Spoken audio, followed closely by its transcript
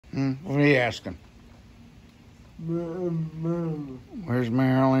What are you asking? Where's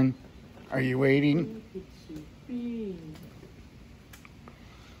Marilyn? Are you waiting?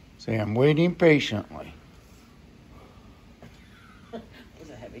 Say, I'm waiting patiently. That was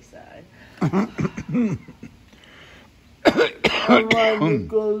a heavy sigh. Want to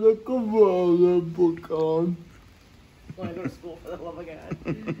go to school for the love of God.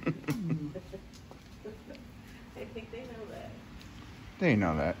 I think they know that. They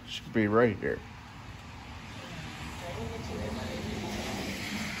know that. Should be right here.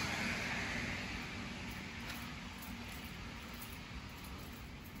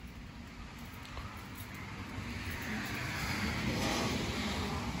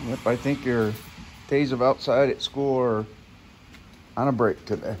 Yep, I think your days of outside at school are on a break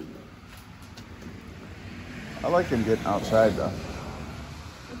today. I like him getting outside though. I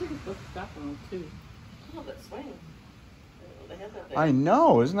think it's supposed to stop on too. Oh, that swing. They have that thing. I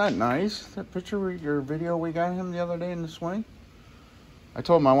know, isn't that nice? That picture, your video we got him the other day in the swing. I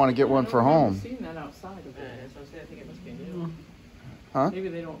told him I want to get one for home. I've seen that outside of it. So I think it must be new. Huh? Maybe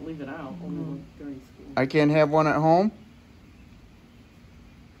they don't leave it out only during school. I can't have one at home?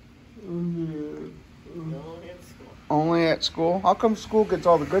 No, only at school. Only at school? How come school gets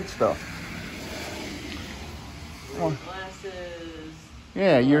all the good stuff? Wear glasses.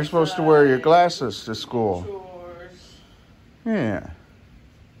 Yeah, you're supposed to wear your glasses to school. Chores. Yeah.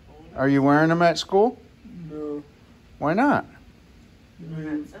 Are you wearing them at school? No. Why not? We're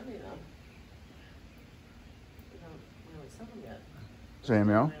not Sunday though. We haven't sent them yet.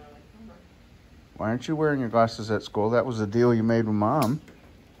 Samuel, why aren't you wearing your glasses at school? That was the deal you made with Mom.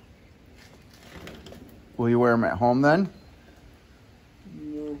 Will you wear them at home then?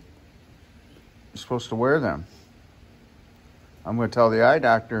 No. You're supposed to wear them. I'm going to tell the eye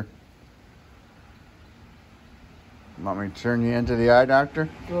doctor. Want me to turn you into the eye doctor?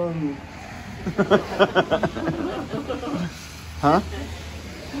 Huh?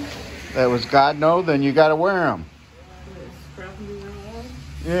 That was God no, then you got to wear them. Strap them to your arm?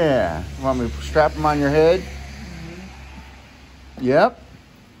 Yeah. You want me to strap them on your head? Yep.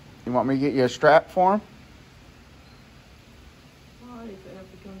 You want me to get you a strap for them? Why does it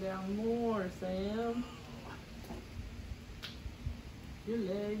have to come down more, Sam? Your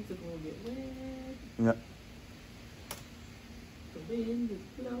legs are going to get wet. Yep. The wind is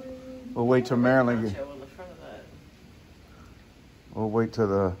blowing. We'll wait till Marilyn gets... On the front of that. We'll wait till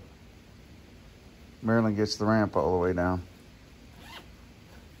the Marilyn gets the ramp all the way down.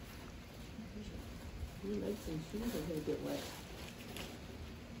 Your legs and shoes are going to get wet.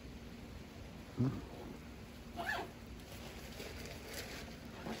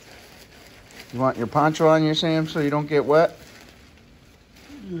 You want your poncho on you, Sam, so you don't get wet?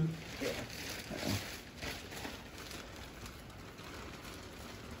 Yeah.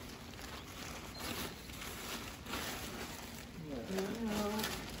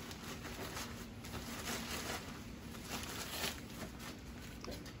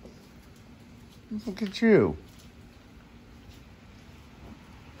 Look at you.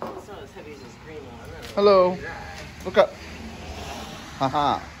 It's not as heavy as this green one. Hello. Look up.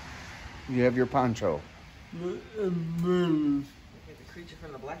 Haha. You have your poncho. The creature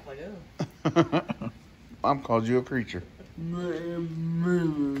from the Black Lagoon. Mom called you a creature. He's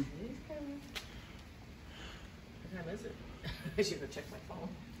coming. What time is it? I should go check my phone.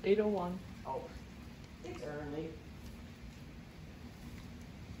 8:01. Oh, it's early.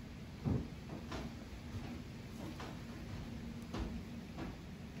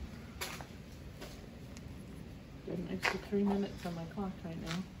 Got an extra 3 minutes on my clock right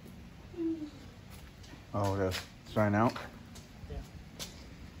now. Oh, to sign out? Yeah.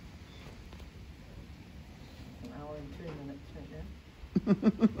 An hour and 3 minutes right now.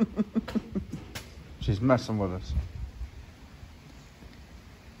 She's messing with us.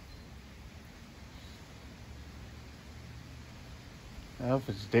 Well, if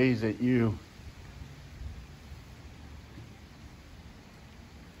it's days that you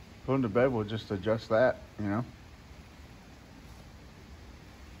go into bed, we'll just adjust that, you know?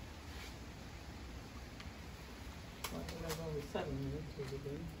 Well, I think only 7 minutes would be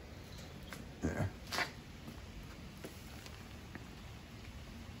good. Yeah.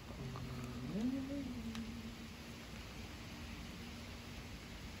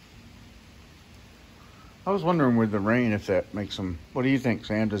 I was wondering with the rain if that makes them... What do you think,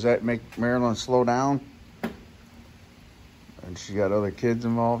 Sam? Does that make Marilyn slow down? And she got other kids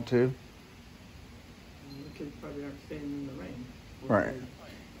involved too? The kids probably aren't staying in the rain. Right.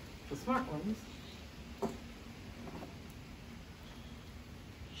 The smart ones.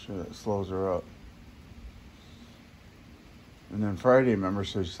 Sure, that slows her up. And then Friday, remember,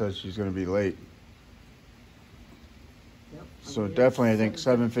 so she said she's going to be late. Yep. So I'm definitely, I think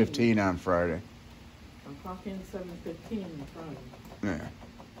 7:15. 7:15 on Friday. I'm clocking 7:15 in Friday. Yeah.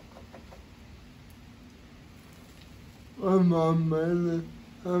 I'm on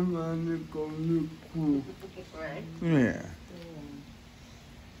the go to school. Right. Yeah.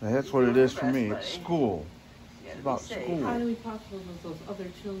 Yeah. That's what it is for me. It's school. You It's gotta about be safe. school. Highly possible that those other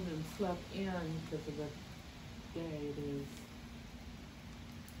children slept in because of the day it is.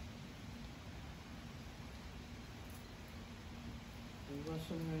 They're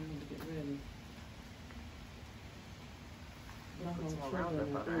rushing around to get ready. Not Put all some around children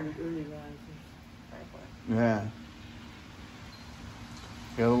her are butter. early risers. Yeah.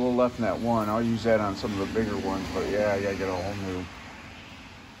 Got a little left in that one. I'll use that on some of the bigger ones, but yeah, I gotta get a whole new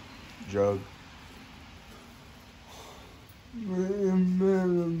jug.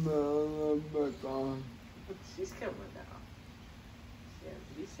 She's coming now. Yeah,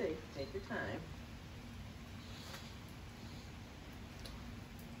 be safe. Take your time.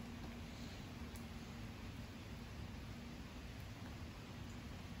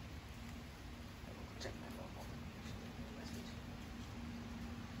 Check my phone.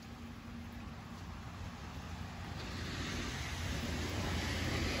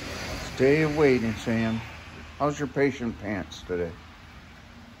 Stay waiting, Sam. How's your patient pants today?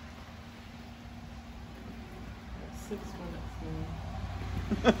 6 minutes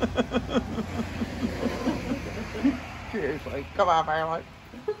now. Seriously, come on, Violet.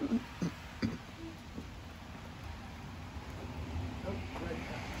 Oh, right.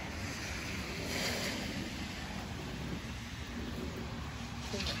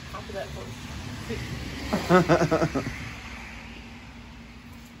 Top of that post.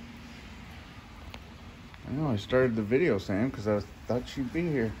 I know, I started the video, Sam, because I thought she'd be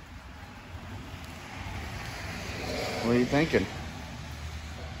here. What are you thinking?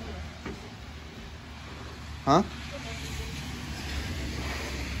 Huh?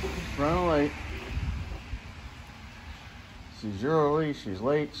 Running late. She's early, she's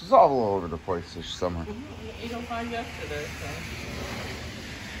late. She's all over the place this summer. 8:05 yesterday, so.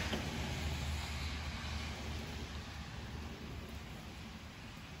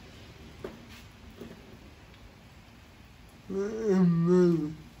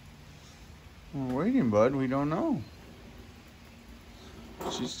 We're waiting, bud. We don't know.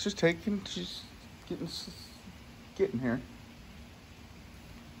 She's just she's getting here.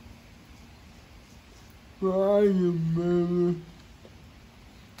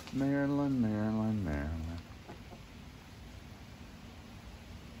 Maryland. Maryland.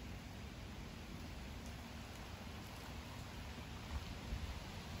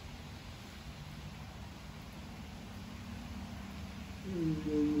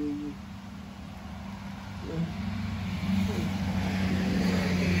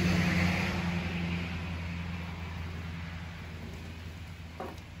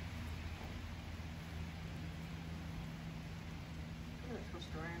 It's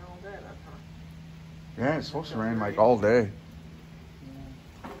supposed to rain all day, that's huh? Yeah, it's supposed to rain like all day.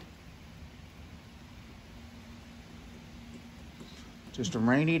 Just a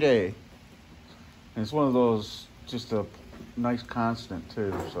rainy day. And it's one of those, just a nice constant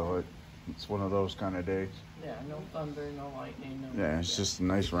too, so it's one of those kind of days. Yeah, no thunder, no lightning, no. Yeah, it's just a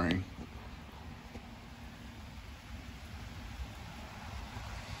nice rain.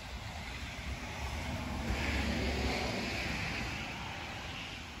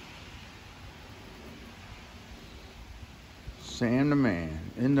 Sam the man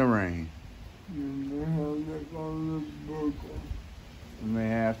in the rain. You may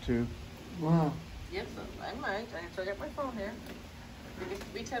have to. Wow. Yes, I might. I still got my phone here. If it gets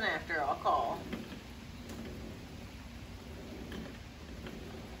to be 10 after, I'll call.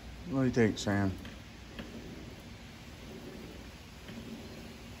 What do you think, Sam?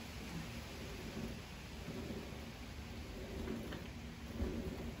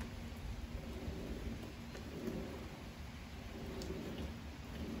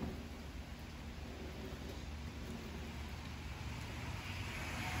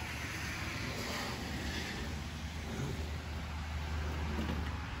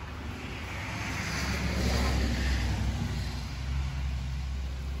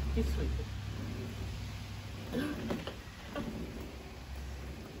 He's sleeping. When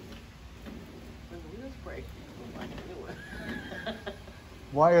the wheels break, I can do it.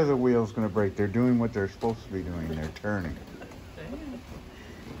 Why are the wheels going to break? They're doing what they're supposed to be doing. They're turning. Damn.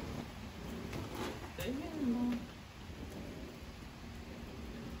 Damn.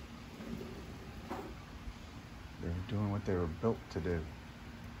 They're doing what they were built to do.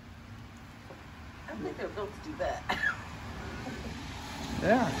 I don't think they're built to do that.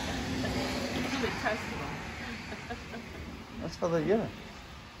 Yeah, Really tested them. that's how they get it.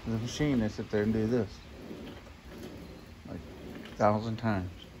 The machine, they sit there and do this. Like 1,000 times.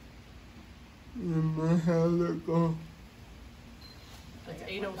 And my head go. It's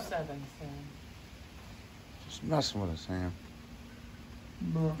 8:07, Sam. Just messing with us, Sam.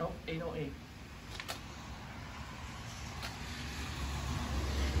 Ma, Nope, 8:08.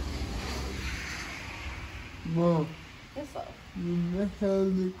 ma, Yes, sir. my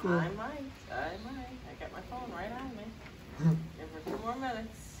head go. I might. I got my phone right on me. Give her 2 more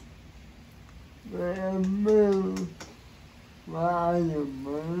minutes. Man, why you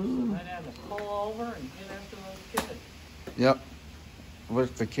man? Might have to pull over and get after those kids. Yep. What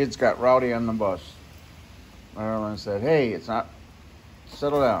if the kids got rowdy on the bus? Marilyn said, hey, it's not,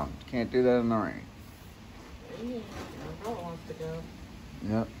 settle down. Can't do that in the rain. Hey, my brother wants to go.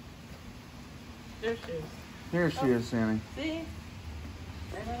 Yep. There she is. Here she is, Sammy. See?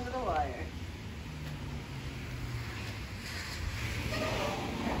 Right under the wire.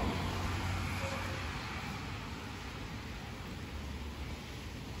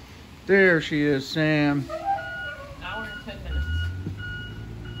 There she is, Sam. Hour and 10 minutes.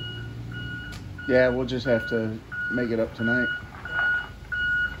 Yeah, we'll just have to make it up tonight.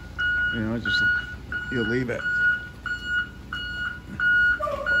 You know, just, you'll leave it.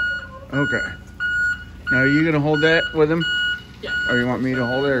 Okay. Now, are you going to hold that with him? Yeah. Or you want me to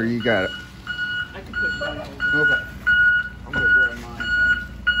hold it, or you got it? I can push it over. Okay. I'm going to grab mine.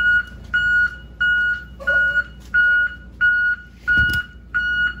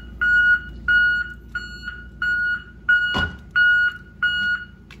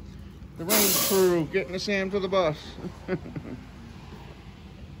 The rain crew getting the Sam to the bus.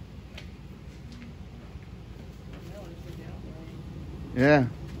 Yeah,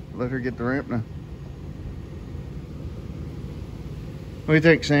 let her get the ramp now. What do you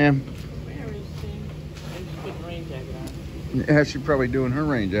think, Sam? Where is she? I just put the rain jacket on. Yeah, she's probably doing her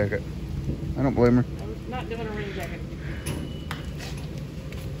rain jacket. I don't blame her. I was not doing a rain jacket.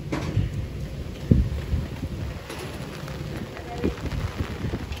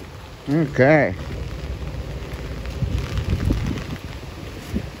 Okay.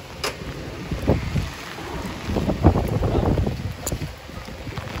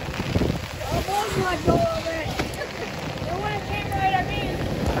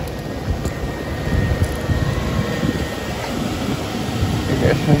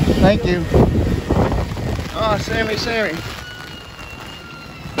 Thank you. Oh, Sammy.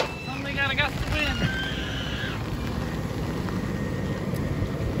 Only got a gust of wind.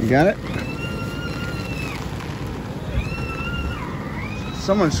 You got it?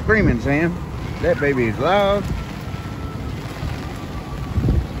 Someone's screaming, Sam. That baby is loud.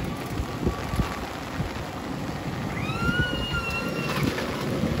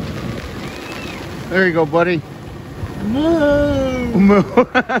 There you go, buddy. Moo! Moo.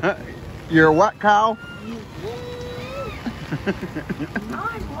 You're a what cow?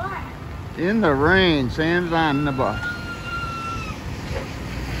 In the rain, Sam's on the bus.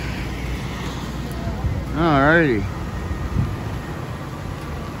 Alrighty.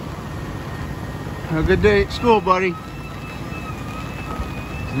 Have a good day at school, buddy.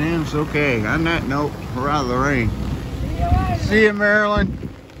 Sam's okay. On that note, we're out of the rain. See you, Marilyn.